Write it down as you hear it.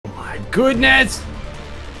goodness!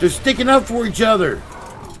 They're sticking up for each other.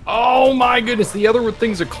 Oh my goodness, the other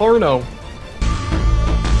thing's a Carno.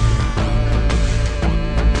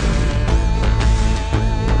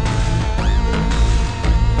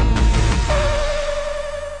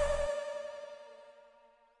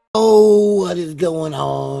 Oh, what is going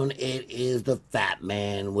on? It is the Fat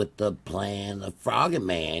Man with the plan, the Froggin'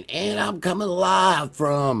 Man, and I'm coming live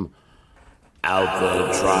from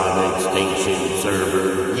Alpha Tribe Extinction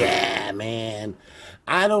server. Yeah, man.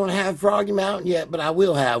 I don't have Froggy Mountain yet, but I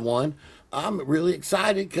will have one. I'm really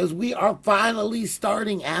excited because we are finally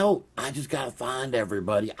starting out. I just got to find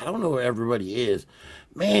everybody. I don't know where everybody is.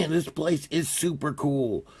 Man, this place is super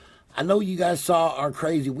cool. I know you guys saw our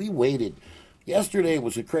crazy. We waited. Yesterday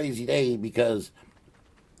was a crazy day because,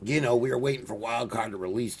 you know, we were waiting for Wildcard to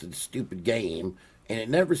release the stupid game, and it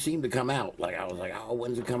never seemed to come out. Like, I was like, oh,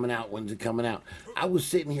 when's it coming out? When's it coming out? I was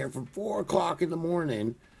sitting here from 4 o'clock in the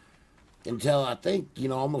morning until I think, you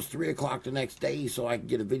know, almost 3 o'clock the next day so I could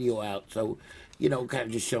get a video out. So, you know, kind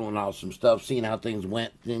of just showing off some stuff, seeing how things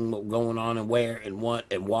went, things going on and where and what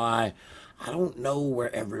and why. I don't know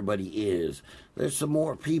where everybody is. There's some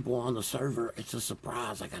more people on the server. It's a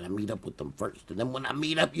surprise. I got to meet up with them first. And then when I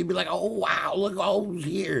meet up, you'll be like, oh, wow, look who's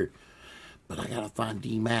here. But I got to find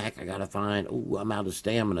D-Mac. I got to find, oh, I'm out of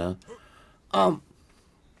stamina.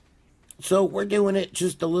 So we're doing it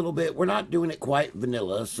just a little bit. We're not doing it quite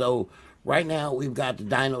vanilla. So right now we've got the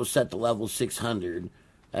Dinos set to level 600.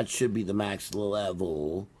 That should be the max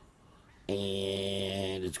level.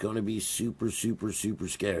 And it's going to be super, super, super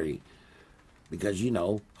scary. Because, you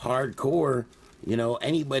know, hardcore, you know,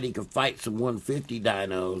 anybody can fight some 150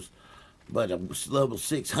 dinos, but a level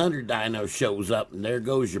 600 dino shows up, and there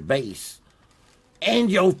goes your base. And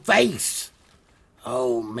your face!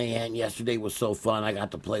 Oh, man, yesterday was so fun. I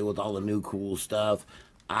got to play with all the new cool stuff.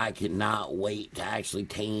 I cannot wait to actually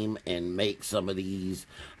tame and make some of these.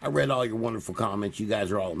 I read all your wonderful comments. You guys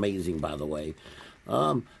are all amazing, by the way.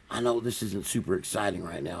 I know this isn't super exciting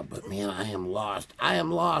right now, but man, I am lost. I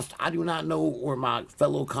am lost. I do not know where my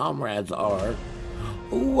fellow comrades are.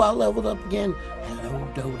 Ooh, I leveled up again. Hello,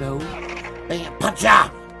 Dodo. Bam, punch ya!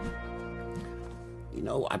 You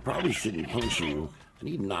know, I probably shouldn't punch you. I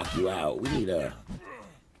need to knock you out. We need a...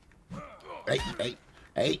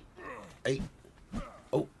 Hey.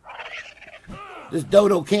 Oh. This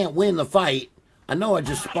Dodo can't win the fight. I know I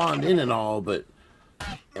just spawned in and all, but...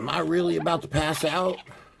 am I really about to pass out?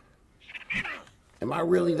 Am I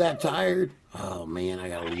really that tired? Oh, man, I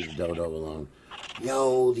gotta leave the Dodo alone.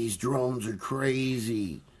 Yo, these drones are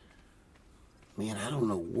crazy. Man, I don't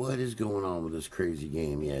know what is going on with this crazy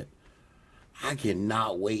game yet. I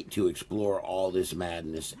cannot wait to explore all this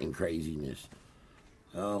madness and craziness.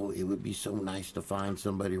 Oh, it would be so nice to find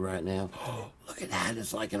somebody right now. Oh, look at that.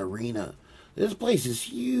 It's like an arena. This place is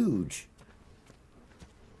huge.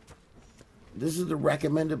 This is the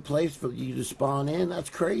recommended place for you to spawn in?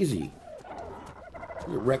 That's crazy.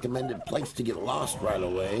 The recommended place to get lost right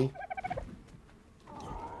away.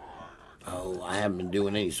 Oh, I haven't been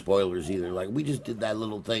doing any spoilers either. Like, we just did that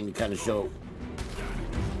little thing to kind of show.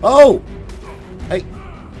 Oh! Hey.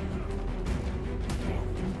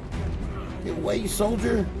 Get away,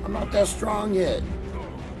 soldier. I'm not that strong yet.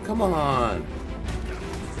 Come on.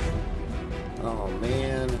 Oh,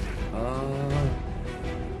 man.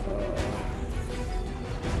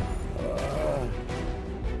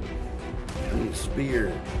 I need a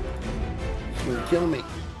spear. He's gonna kill me.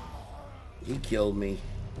 He killed me.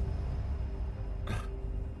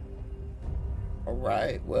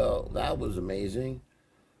 Alright, well, that was amazing.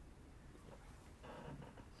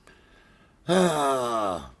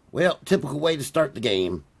 Well, typical way to start the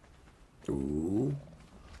game. Ooh.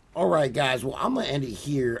 Alright, guys, well, I'm gonna end it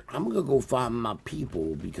here. I'm gonna go find my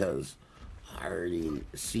people because I already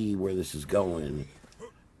see where this is going.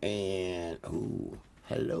 And, ooh.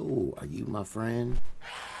 Hello, are you my friend?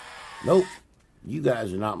 Nope, you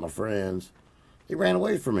guys are not my friends. They ran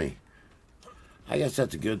away from me. I guess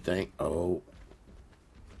that's a good thing. Oh,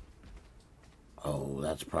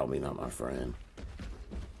 that's probably not my friend.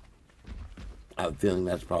 I have a feeling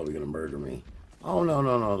that's probably going to murder me. Oh,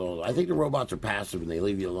 no. I think the robots are passive and they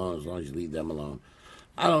leave you alone as long as you leave them alone.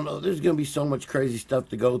 I don't know. There's going to be so much crazy stuff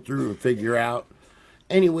to go through and figure out.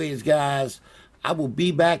 Anyways, guys, I will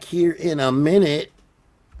be back here in a minute.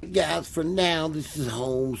 Guys, for now, this is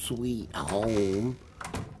home sweet home.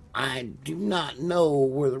 I do not know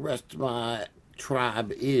where the rest of my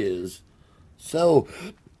tribe is. So,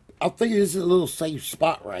 I figure this is a little safe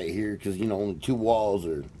spot right here because, you know, only 2 walls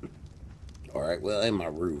are... Alright, well, and my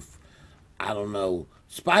roof. I don't know.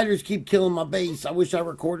 Spiders keep killing my base. I wish I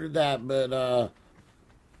recorded that, but,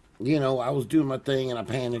 You know, I was doing my thing and I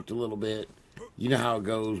panicked a little bit. You know how it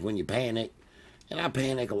goes when you panic. And I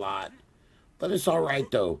panic a lot. But it's all right,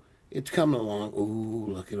 though. It's coming along. Ooh,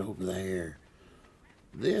 look at over there.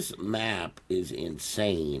 This map is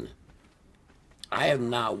insane. I have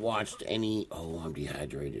not watched any... Oh, I'm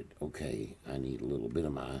dehydrated. Okay, I need a little bit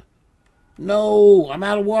of my... No, I'm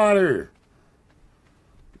out of water.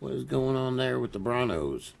 What is going on there with the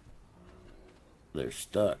Bronos? They're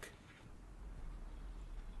stuck.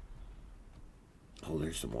 Oh,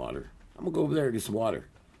 there's some water. I'm gonna go over there and get some water.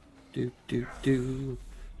 Do do do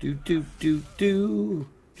do do do do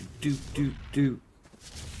do do do.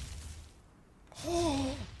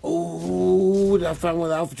 Oh, did I find one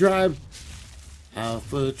with Alpha Tribe?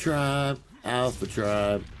 Alpha Tribe, Alpha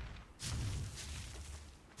Tribe.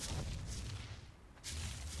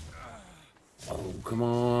 Oh, come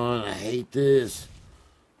on! I hate this.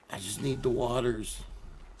 I just need the waters.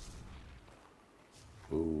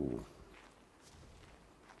 Ooh.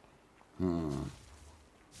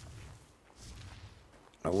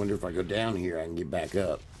 I wonder if I go down here, I can get back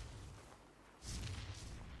up.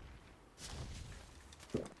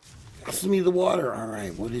 Pass me the water. All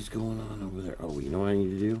right, what is going on over there? Oh, you know what I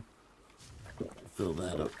need to do? Fill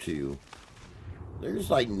that up too.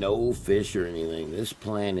 There's like no fish or anything. This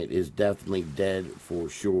planet is definitely dead for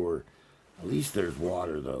sure. At least there's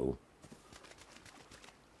water though.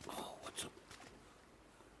 Oh, what's up?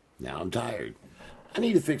 Now I'm tired. I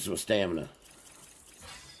need to fix my stamina.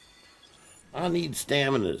 I need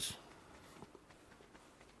staminas.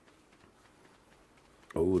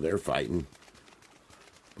 Oh, they're fighting.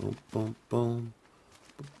 Boom, boom, boom.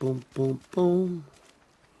 Boom, boom, boom.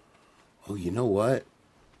 Oh, you know what?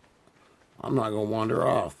 I'm not going to wander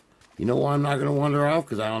off. You know why I'm not going to wander off?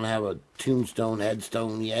 Because I don't have a tombstone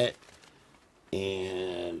headstone yet.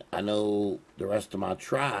 And I know the rest of my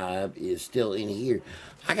tribe is still in here.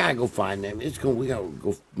 I got to go find them. We got to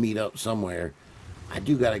go meet up somewhere. I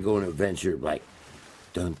do got to go on an adventure like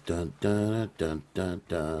dun dun dun dun dun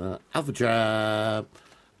dun. Alpha Tribe.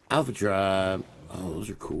 Alpha Tribe. Oh, those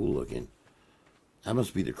are cool looking. That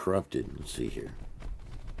must be the corrupted. Let's see here.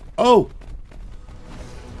 Oh!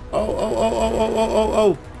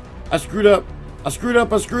 Oh. I screwed up. I screwed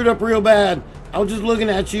up real bad. I was just looking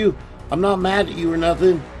at you. I'm not mad at you or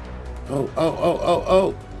nothing.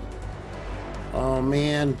 Oh. Oh,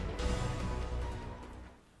 man.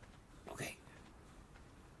 Okay.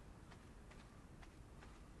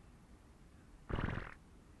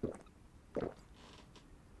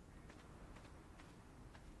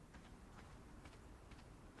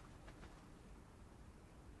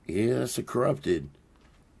 Yeah, that's a corrupted.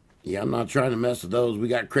 Yeah, I'm not trying to mess with those. We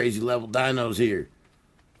got crazy level dinos here.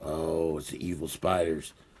 Oh, it's the evil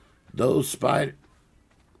spiders. Those spider...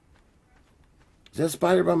 Is that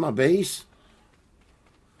spider by my base?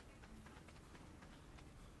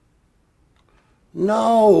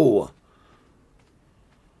 No!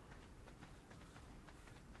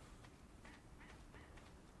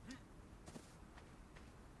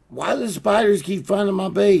 Why do the spiders keep finding my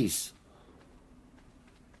base?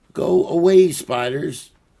 Go away,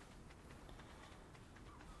 spiders.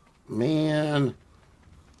 Man.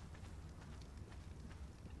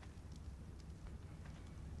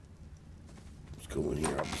 Let's go in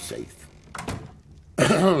here. I'll be safe.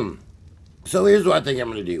 So here's what I think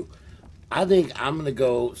I'm going to do. I think I'm going to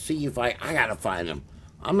go see if I got to find them.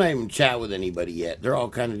 I'm not even chat with anybody yet. They're all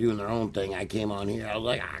kind of doing their own thing. I came on here. I was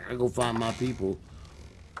like, I got to go find my people.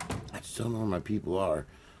 I just don't know where my people are.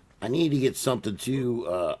 I need to get something too,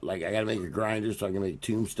 like I got to make a grinder so I can make a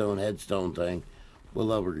tombstone headstone thing. What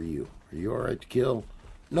level are you? Are you alright to kill?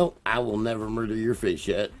 Nope, I will never murder your fish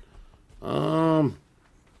yet. Oh,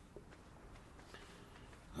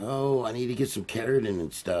 I need to get some keratin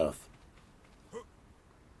and stuff.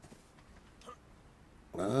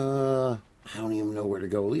 I don't even know where to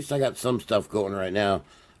go. At least I got some stuff going right now.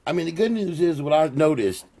 I mean, the good news is what I've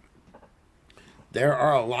noticed, there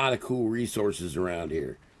are a lot of cool resources around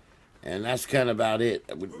here. And that's kind of about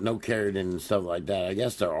it. With no keratin and stuff like that. I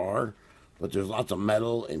guess there are. But there's lots of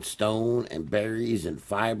metal and stone and berries and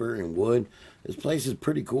fiber and wood. This place is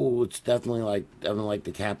pretty cool. It's definitely like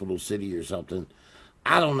the capital city or something.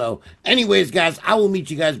 I don't know. Anyways, guys, I will meet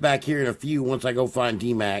you guys back here in a few once I go find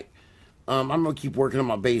D-Mac. I'm going to keep working on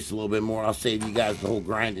my base a little bit more. I'll save you guys the whole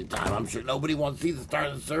grinding time. I'm sure nobody wants to see the start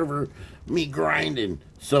of the server, me grinding.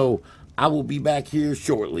 So I will be back here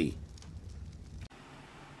shortly.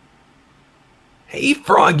 Hey,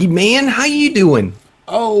 Froggy man, how you doing?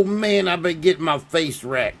 Oh, man, I've been getting my face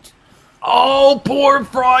wrecked. Oh, poor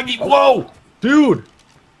Froggy. Whoa, dude.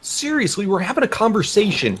 Seriously, we're having a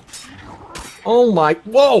conversation. Oh, my.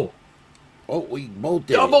 Whoa. Oh, we both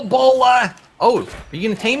did. Double bola. Oh, are you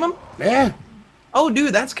gonna tame him? Yeah. Oh,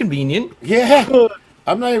 dude, that's convenient. Yeah.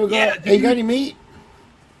 I'm not even going. Yeah, Hey, you got any meat?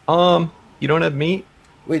 You don't have meat?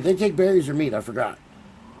 Wait, they take berries or meat? I forgot.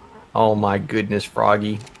 Oh my goodness,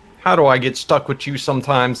 Froggy. How do I get stuck with you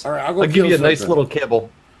sometimes? All right, I'll give you a nice something. little kibble.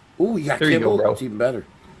 Ooh, you got there kibble? You go, bro. It's even better.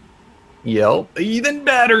 Yep, even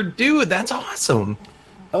better, dude. That's awesome.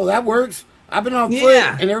 Oh, that works. I've been on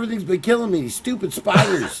foot, and everything's been killing me. These stupid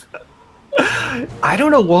spiders. I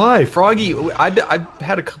don't know why, Froggy. I've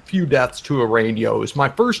had a few deaths to araneos. My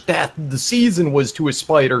first death of the season was to a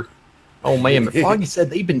spider. Oh man, but Froggy said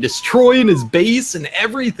they've been destroying his base and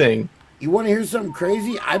everything. You want to hear something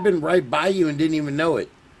crazy? I've been right by you and didn't even know it.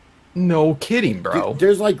 No kidding, bro. Dude,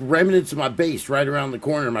 there's like remnants of my base right around the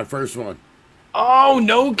corner of my first one. Oh,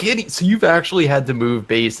 no kidding. So you've actually had to move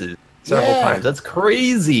bases several times. That's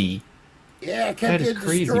crazy. Yeah, I kept getting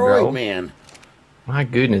crazy, destroyed, bro. man. My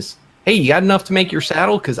goodness. Hey, you got enough to make your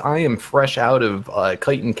saddle? Because I am fresh out of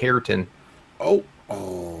chitin keratin. Oh,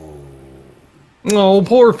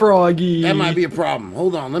 poor Froggy. that might be a problem.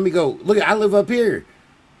 Hold on, let me go. Look, I live up here.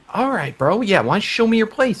 All right, bro. Yeah, why don't you show me your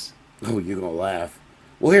place? Oh, you're gonna laugh.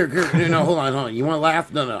 Well, here, no, hold on. You want to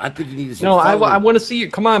laugh? No, I think you need to see. No, I want to see you.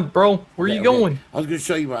 Come on, bro. Where are you going? I was gonna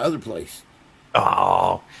show you my other place.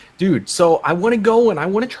 Oh, dude. So I want to go and I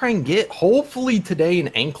want to try and get, hopefully today, an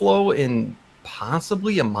Anklo and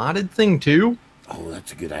possibly a modded thing too. Oh,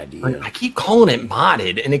 that's a good idea. I keep calling it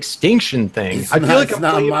modded, an extinction thing. I feel like I'm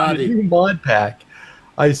playing a new mod pack.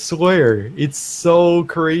 I swear, it's so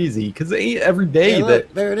crazy because every day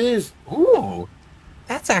look, there it is. Ooh,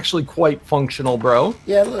 that's actually quite functional, bro.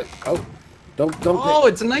 Yeah, look. Oh, don't. Oh,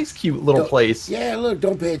 it's a nice, cute little place. Yeah, look.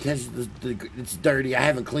 Don't pay attention. It's dirty. I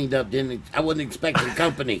haven't cleaned up. I wasn't expecting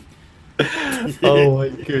company. Oh my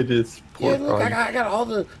goodness. Poor look, I got all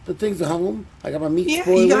the things at home. I got my meat. Yeah,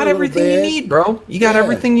 spoiler, you got everything you need, bro. You got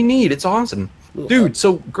everything you need. It's awesome, dude.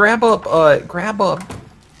 So grab up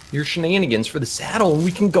your shenanigans for the saddle, and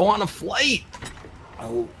we can go on a flight.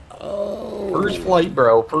 Oh. First flight,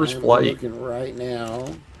 bro. First flight. Looking right now.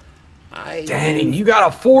 Dang, you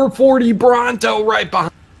got a 440 Bronto right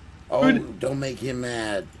behind. Oh, don't make him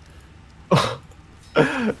mad.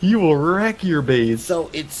 You will wreck your base. So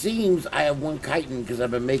it seems I have one chitin because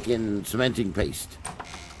I've been making cementing paste.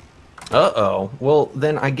 Uh-oh. Well,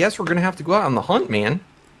 then I guess we're going to have to go out on the hunt, man.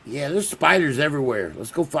 Yeah, there's spiders everywhere.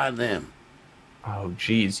 Let's go find them. Oh,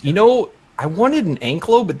 jeez. You know, I wanted an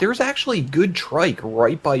Anklo, but there's actually good trike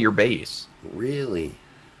right by your base. Really?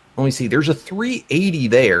 Let me see. There's a 380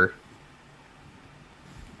 there.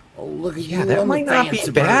 Oh, look at you. Yeah, that might not be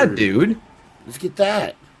bad, dude. Let's get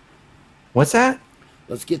that. What's that?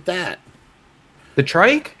 Let's get that. The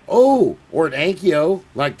trike? Oh, or an Ankylo,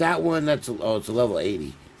 like that one. It's a level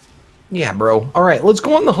 80. Yeah, bro. All right, let's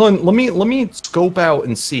go on the hunt. Let me scope out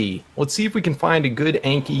and see. Let's see if we can find a good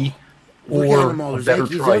Anky or a better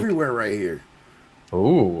Ankies trike. Everywhere right here.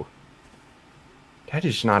 Oh, that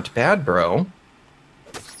is not bad, bro.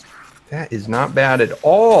 That is not bad at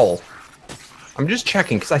all. I'm just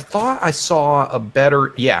checking because I thought I saw a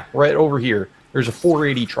better. Yeah, right over here. There's a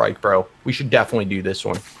 480 trike, bro. We should definitely do this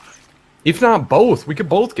one. If not both, we could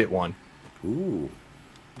both get one. Ooh.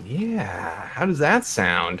 Yeah. How does that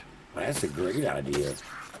sound? That's a great idea.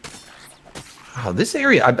 Wow, this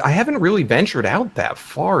area, I haven't really ventured out that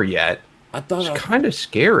far yet. I thought it's kind of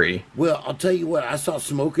scary. Well, I'll tell you what. I saw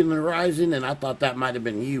smoke in the horizon, and I thought that might have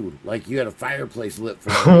been you. Like you had a fireplace lit for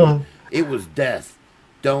me. It was death.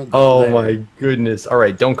 Don't go there. Oh, my goodness. All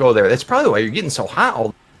right, don't go there. That's probably why you're getting so hot.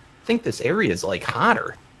 I think this area is, like,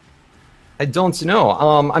 hotter. I don't know.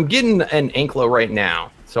 I'm getting an Anklo right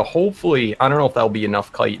now. So hopefully, I don't know if that'll be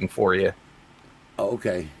enough chitin for you. Oh,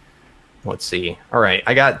 okay. Let's see. All right,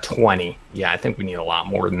 I got 20. Yeah, I think we need a lot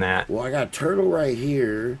more than that. Well, I got a turtle right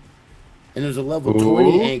here. And there's a level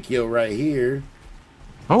 20 Ankylo right here.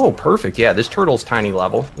 Oh, perfect. Yeah, this turtle's tiny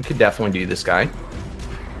level. We could definitely do this guy.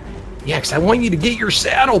 Yeah, because I want you to get your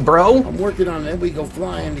saddle, bro. I'm working on it. We go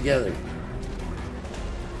flying together.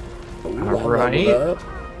 Ooh, all right.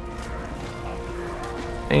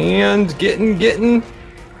 And getting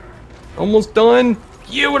almost done.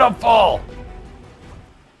 Beautiful.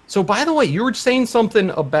 So, by the way, you were saying something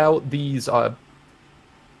about these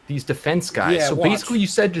defense guys. Yeah, so watch. basically, you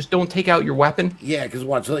said just don't take out your weapon. Yeah, because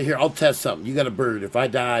watch. Here, I'll test something. You got a bird. If I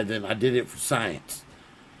die, then I did it for science.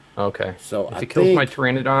 Okay. So if it kills my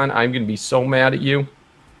Pteranodon, I'm going to be so mad at you.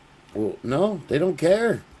 Well, no, they don't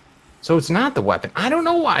care. So it's not the weapon. I don't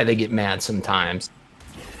know why they get mad sometimes.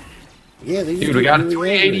 Yeah, they dude, we got a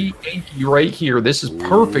 380 right here. This is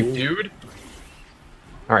perfect, dude.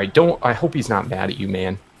 All right, I hope he's not mad at you,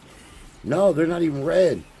 man. No, they're not even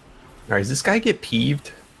red. All right, does this guy get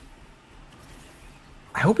peeved?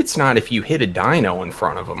 I hope it's not if you hit a dino in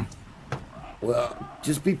front of him. Well,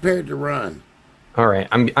 just be prepared to run. All right,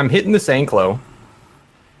 I'm hitting this anklo.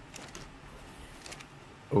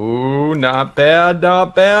 Ooh, not bad,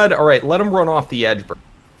 not bad. All right, let him run off the edge, bro.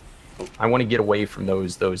 I want to get away from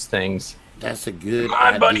those things. That's a good Come on,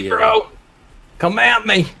 idea. buddy, bro. Come at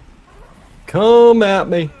me. Come at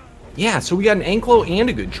me. Yeah, so we got an anklo and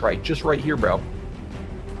a good trike just right here, bro.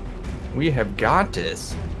 We have got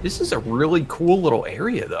this. This is a really cool little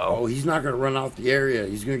area, though. Oh, he's not going to run off the area.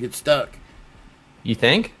 He's going to get stuck. You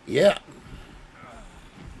think? Yeah.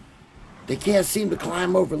 They can't seem to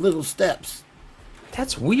climb over little steps.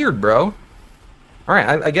 That's weird, bro. All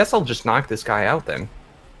right, I guess I'll just knock this guy out then.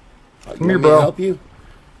 Come here, bro. Help you?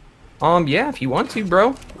 Yeah, if you want to,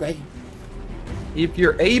 bro. Okay. If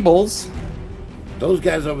you're ables. Those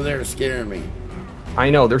guys over there are scaring me. I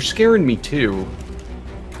know, they're scaring me too.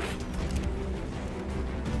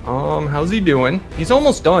 How's he doing? He's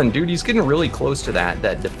almost done, dude. He's getting really close to that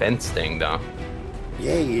defense thing, though.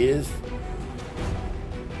 Yeah, he is.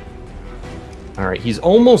 All right, he's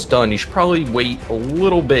almost done. He should probably wait a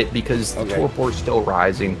little bit because the torpor's still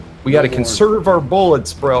rising. We got to conserve our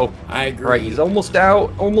bullets, bro. I agree. All right, he's almost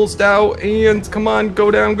out, and come on,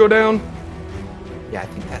 go down, go down. Yeah, I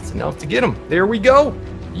think that's enough to get him. There we go.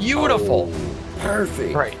 Beautiful. Oh,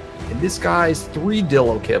 perfect. All right, and this guy's 3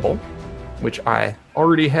 Dillo kibble, which I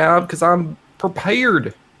already have because I'm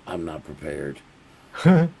prepared. I'm not prepared.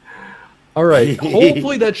 All right,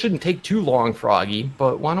 hopefully that shouldn't take too long, Froggy,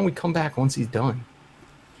 but why don't we come back once he's done?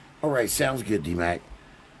 All right, sounds good, D-Mac.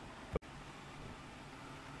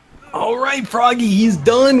 All right, Froggy, he's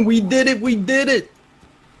done. We did it. We did it.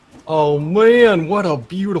 Oh, man, what a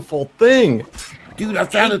beautiful thing. Dude, I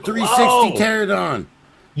found a 360 pterodon.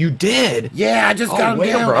 You did? Yeah, I just got him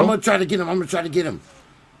down. Bro. I'm going to try to get him. I'm going to try to get him.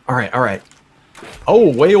 All right, all right.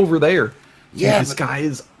 Oh, way over there. Yeah, dude, this guy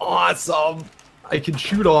is awesome. I can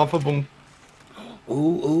shoot off of him.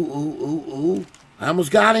 Ooh. I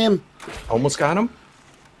almost got him. Almost got him.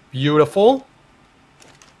 Beautiful.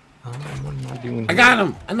 What am I doing here? I got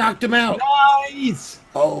him. I knocked him out. Nice.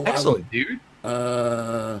 Oh, excellent, dude.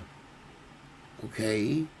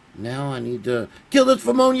 Okay. Now I need to kill this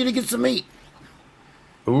ammonia to get some meat.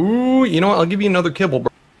 Ooh, you know what? I'll give you another kibble,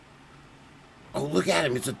 bro. Oh, look at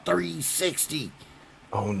him. It's a 360.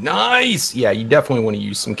 Oh, nice. Yeah, you definitely want to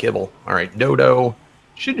use some kibble. All right, Dodo.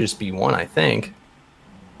 Should just be 1, I think.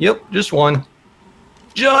 Yep, just 1.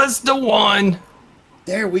 Just the 1.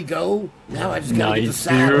 There we go. Now I just gotta get the Nice,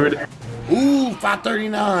 saddle. dude. Ooh,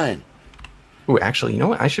 539. Ooh, actually, you know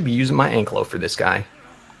what? I should be using my anklo for this guy.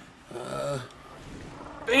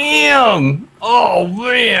 Bam! Oh,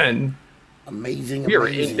 man. Amazing. We are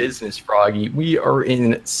in business, Froggy. We are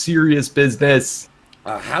in serious business.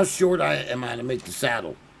 How short am I to make the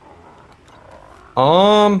saddle?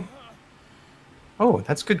 Oh,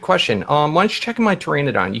 that's a good question. Why don't you check in my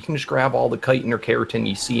Pteranodon? You can just grab all the chitin or keratin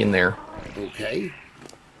you see in there. Okay.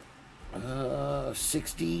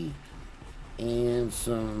 60 and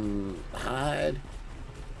some hide.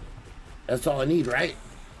 That's all I need, right?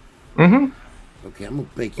 Mm-hmm. Okay, I'm gonna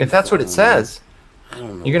bake you. If that's what it says. I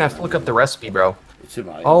don't know. You're gonna have to look up the recipe, bro. It's in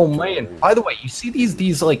my Oh man! By the way, you see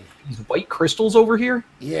these white crystals over here?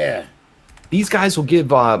 Yeah. These guys will give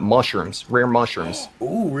mushrooms, rare mushrooms.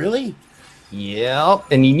 Ooh, really? Yep,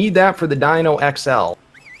 and you need that for the Dino XL.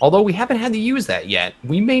 Although we haven't had to use that yet.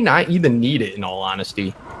 We may not even need it, in all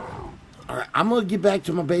honesty. All right, I'm gonna get back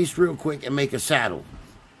to my base real quick and make a saddle.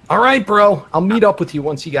 All right, bro. I'll meet up with you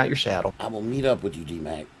once you got your saddle. I will meet up with you,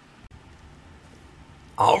 D-Mac.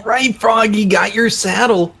 All right, Froggy, got your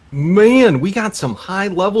saddle. Man, we got some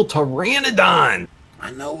high-level Pteranodon.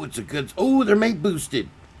 I know it's a good... Oh, they're mate boosted.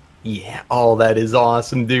 Yeah. Oh, that is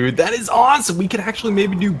awesome, dude. That is awesome. We could actually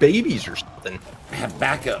maybe do babies or something. I have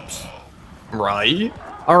backups. Right?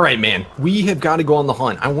 All right, man. We have got to go on the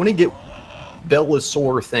hunt. I want to get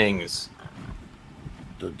Bellasaur things.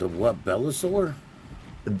 The what? Bellasaur?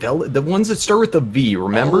 The ones that start with the V,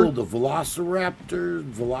 remember? Oh, the Velociraptors?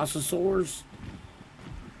 Velocisaurs?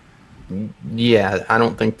 Yeah, I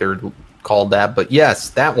don't think they're called that, but yes,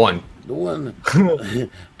 that one. The one...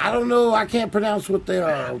 I don't know. I can't pronounce what they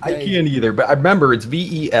are, okay? I can't either, but I remember it's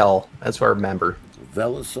V-E-L. That's what I remember.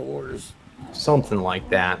 Velosaurs. Something like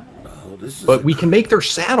that. Oh, this is but we can make their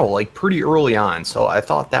saddle, like, pretty early on, so I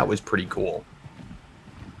thought that was pretty cool.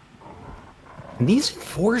 And these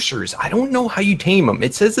enforcers, I don't know how you tame them.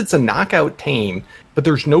 It says it's a knockout tame, but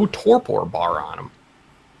there's no torpor bar on them.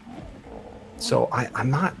 So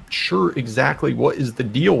I'm not sure exactly what is the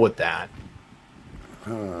deal with that.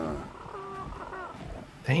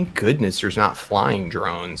 Thank goodness there's not flying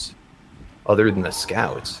drones. other than the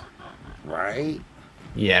scouts. Right?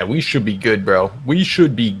 Yeah, we should be good, bro. We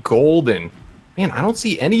should be golden. Man, I don't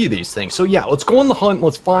see any of these things. So yeah, let's go on the hunt.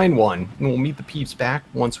 Let's find one, and we'll meet the peeps back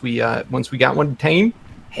once we got one to tame.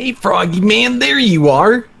 Hey, Froggy man, there you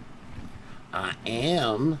are. I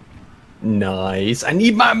am. Nice. I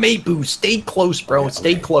need my mate boost. Stay close, bro. Okay,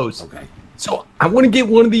 Stay close. Okay. So I want to get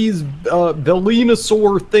one of these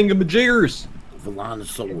Velenosaur thingamajiggers.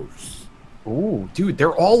 Velenosaurs. Ooh, dude,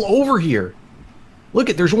 they're all over here. Look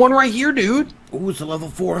at, there's one right here, dude. Ooh, it's a level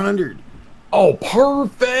 400. Oh,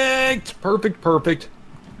 perfect. Perfect.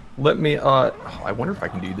 Let me, I wonder if I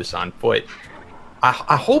can do this on foot. I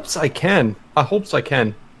hopes I can.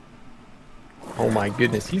 Oh my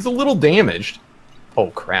goodness, he's a little damaged. Oh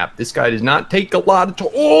crap, this guy does not take a lot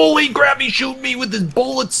of holy crap, he's shooting me with his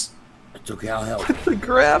bullets. It's okay, I'll help. What the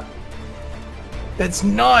crap? That's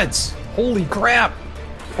nuts. Holy crap.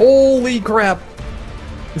 Holy crap.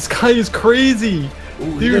 This guy is crazy.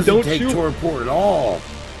 Ooh, Dude, don't take shoot. torpor at all.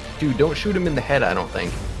 Dude, don't shoot him in the head, I don't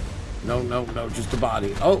think. No, just the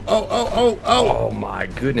body. Oh. Oh my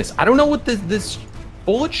goodness. I don't know what this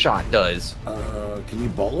bullet shot does. Can you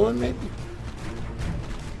bolo him maybe?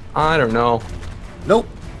 I don't know. Nope.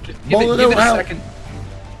 Just give it a second.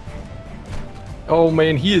 Oh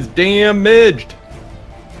man, he is damaged.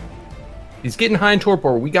 He's getting high in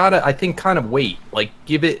torpor. We gotta, I think, kind of wait. Like,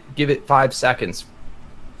 give it 5 seconds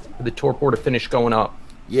for the torpor to finish going up.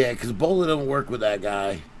 Yeah, because bolo don't work with that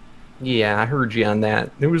guy. Yeah, I heard you on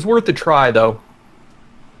that. It was worth a try, though.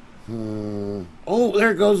 Oh,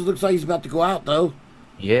 there it goes. It looks like he's about to go out, though.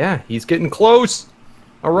 Yeah, he's getting close.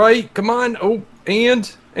 All right, come on. Oh,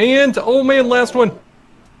 and oh man, last one.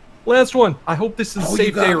 I hope this is a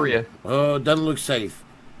safe area. Oh, it doesn't look safe.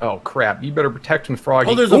 Oh crap! You better protect him, Froggy.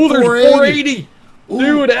 Oh, there's a 480.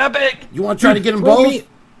 Dude, epic. You want to try to get them both?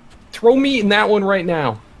 Throw me in that one right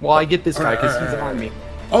now while I get this guy because he's on me.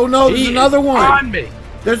 Oh no, there's another one. On me.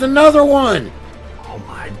 There's another one. Oh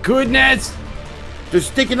my goodness. They're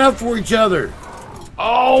sticking up for each other.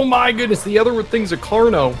 Oh my goodness, the other thing's a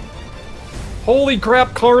Carno. Holy crap,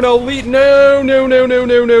 Carno, no.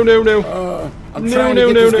 I'm trying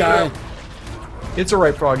to get this guy. It's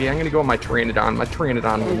alright, Froggy, I'm gonna go on my Pteranodon. My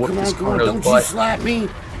Pteranodon will whoop this Carno's Don't butt. you slap me.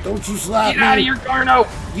 Don't you slap me. Get out of here,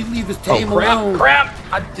 Carno. You leave his tame alone. Crap.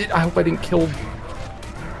 I hope I didn't kill.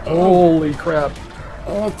 Holy crap.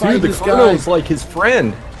 Oh, I'm fighting dude, the this Carno's guy. like his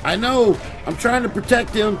friend. I know. I'm trying to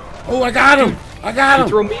protect him. Oh, I got him. I got him. You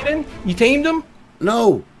throw meat in? You tamed him?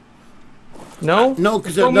 No. No? No,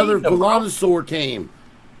 because another Velenosaur came.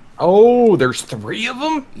 Oh, there's 3 of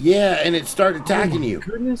them? Yeah, and it started attacking you.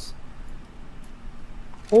 Goodness.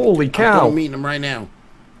 Holy cow. I'm meeting him right now.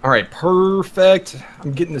 Alright, perfect.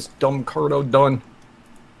 I'm getting this dumb Carno done.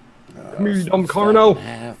 Come here, you dumb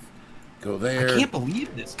Carno. Go there. I can't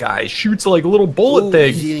believe this guy shoots like little bullet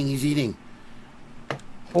things. He's eating.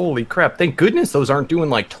 Holy crap. Thank goodness those aren't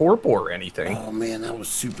doing like torpor or anything. Oh man, that was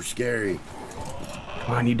super scary.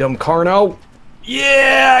 Come on, you dumb Carno.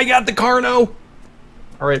 Yeah, I got the Carno.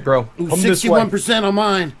 Alright, bro. Ooh, 61% on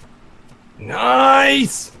mine.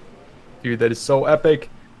 Nice. Dude, that is so epic.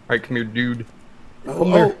 Alright, come here, dude.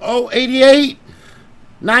 Oh, 88.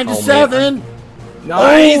 97.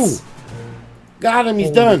 Nice. Oh, got him.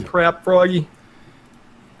 He's done. Crap, Froggy.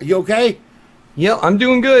 Are you okay? Yeah, I'm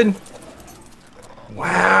doing good.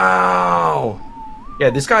 Wow.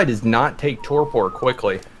 Yeah, this guy does not take torpor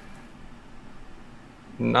quickly.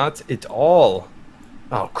 Not at all.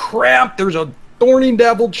 Oh, crap. There's a thorny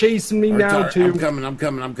devil chasing me now, too. I'm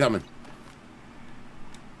coming.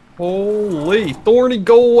 Holy. Thorny,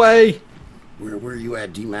 go away. Where are you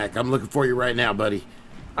at, D-Mac? I'm looking for you right now, buddy.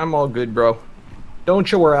 I'm all good, bro.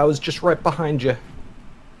 Don't you worry. I was just right behind you.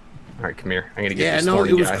 All right, come here. I'm gonna get this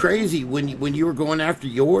thorny it was guy. crazy when you were going after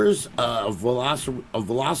yours. A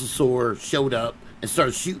Velenosaur showed up and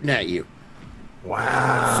started shooting at you.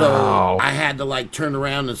 Wow. So I had to like turn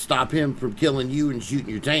around and stop him from killing you and shooting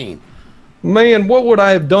your tame. Man, what would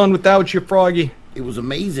I have done without you, Froggy? It was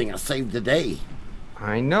amazing. I saved the day.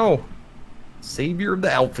 I know. Savior of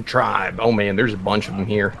the Alpha Tribe. Oh man, there's a bunch of them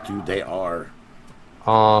here. Dude, they are.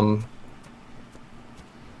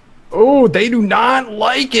 Oh, they do not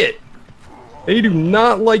like it. They do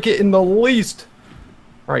not like it in the least.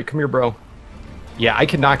 All right, come here, bro. Yeah, I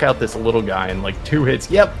can knock out this little guy in like 2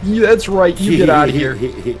 hits. Yep, that's right. You get out of here.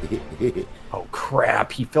 Oh,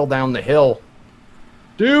 crap. He fell down the hill.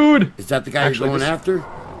 Dude. Is that the guy you're going after?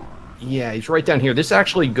 Yeah, he's right down here. This is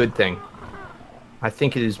actually a good thing. I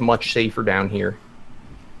think it is much safer down here.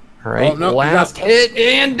 All right, last hit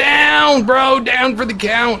and down, bro. Down for the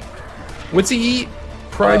count. What's he eat?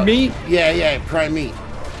 Prime meat? Yeah, prime meat.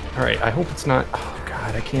 All right, I hope it's not. Oh, God.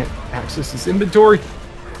 God, I can't access this inventory.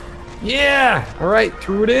 Yeah! Alright,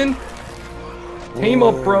 threw it in. Tame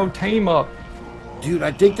up, bro. Tame up. Dude,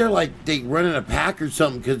 I think they run in a pack or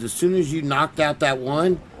something, because as soon as you knocked out that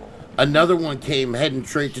one, another one came heading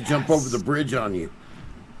straight to jump over the bridge on you.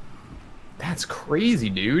 That's crazy,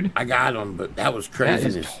 dude. I got him, but that was That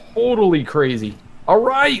craziness. is totally crazy.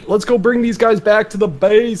 Alright, let's go bring these guys back to the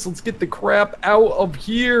base. Let's get the crap out of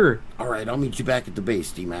here. Alright, I'll meet you back at the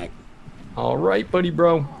base, D-Mac. Alright, buddy,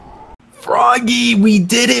 bro. Froggy, we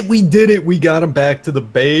did it. We did it. We got him back to the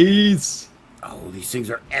base. Oh, these things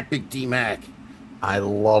are epic, D-Mac. I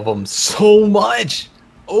love them so much.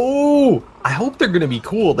 Oh, I hope they're going to be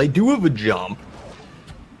cool. They do have a jump.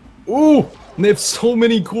 Oh, and they have so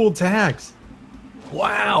many cool attacks.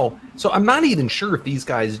 Wow. So I'm not even sure if these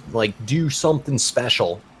guys, like, do something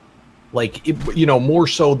special. Like, you know, more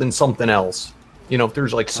so than something else. You know, if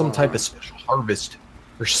there's, like, some type of special harvest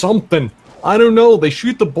or something. I don't know. They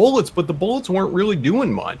shoot the bullets, but the bullets weren't really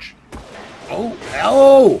doing much. Oh,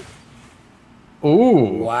 oh!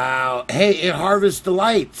 Ooh. Wow. Hey, it harvests the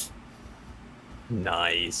lights.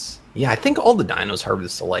 Nice. Yeah, I think all the dinos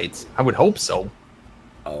harvest the lights. I would hope so.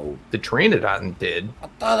 Oh. The Pteranodon did. I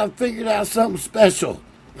thought I figured out something special.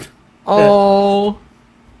 Oh.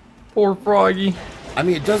 Poor Froggy. I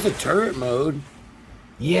mean, it does a turret mode.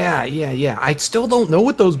 Yeah. I still don't know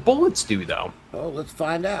what those bullets do, though. Oh, let's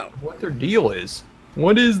find out. What their deal is.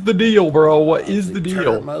 What is the deal, bro? What is the Turret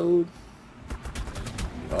deal? mode.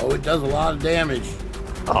 Oh, it does a lot of damage.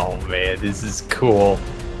 Oh, man, this is cool.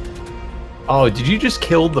 Oh, did you just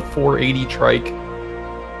kill the 480 trike?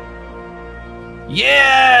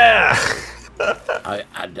 Yeah!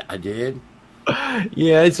 I did.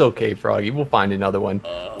 Yeah, it's okay, Froggy. We'll find another one.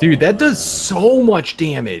 Dude, that does so much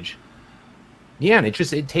damage. Yeah, and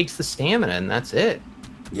it takes the stamina, and that's it.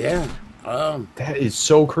 Yeah. That is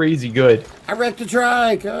so crazy good. I wrecked the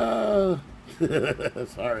trike. Sorry.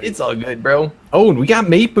 It's all good, bro. Oh, and we got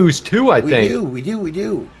mate boost too, I think. We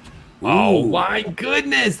do. Oh Ooh. my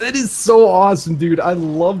goodness, that is so awesome, dude. I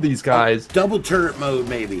love these guys. Double turret mode,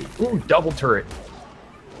 maybe. Ooh, double turret.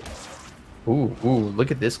 Ooh,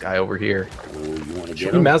 look at this guy over here. Ooh, you want to Should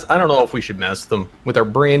get we him? mess? I don't know if we should mess them with our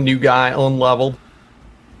brand new guy unleveled.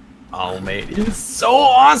 Oh man, it's so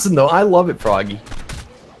awesome though. I love it, Froggy.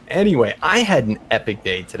 Anyway, I had an epic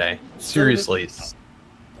day today. Seriously.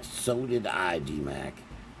 So did I, D-Mac.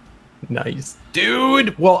 Nice.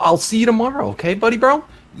 Dude, well, I'll see you tomorrow, okay, buddy, bro?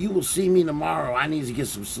 You will see me tomorrow. I need to get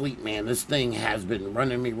some sleep, man. This thing has been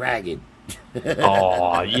running me ragged.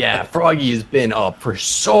 Oh, yeah, Froggy has been up for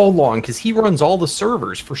so long because he runs all the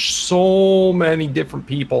servers for so many different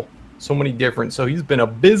people. So many different. So he's been a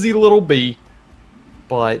busy little bee.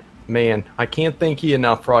 But, man, I can't thank you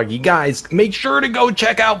enough, Froggy. Guys, make sure to go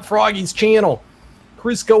check out Froggy's channel.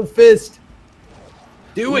 Crisco Fist.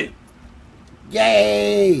 Do it.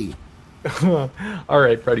 Yay! All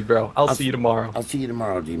right, buddy, bro. I'll see you tomorrow. I'll see you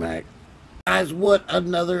tomorrow, D-Mac. Guys, what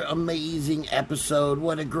another amazing episode.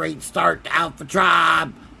 What a great start to Alpha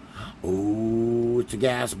Tribe. Ooh, it's a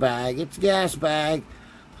gas bag. It's a gas bag.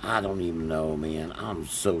 I don't even know, man. I'm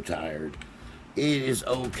so tired. It is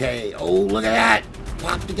okay. Oh, look at that.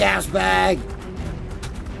 Pop the gas bag.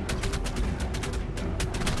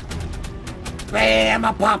 Bam,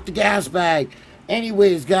 I popped the gas bag.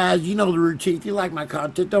 Anyways, guys, you know the routine. If you like my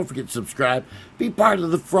content, don't forget to subscribe. Be part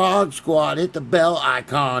of the Frog Squad. Hit the bell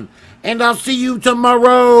icon. And I'll see you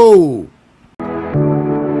tomorrow.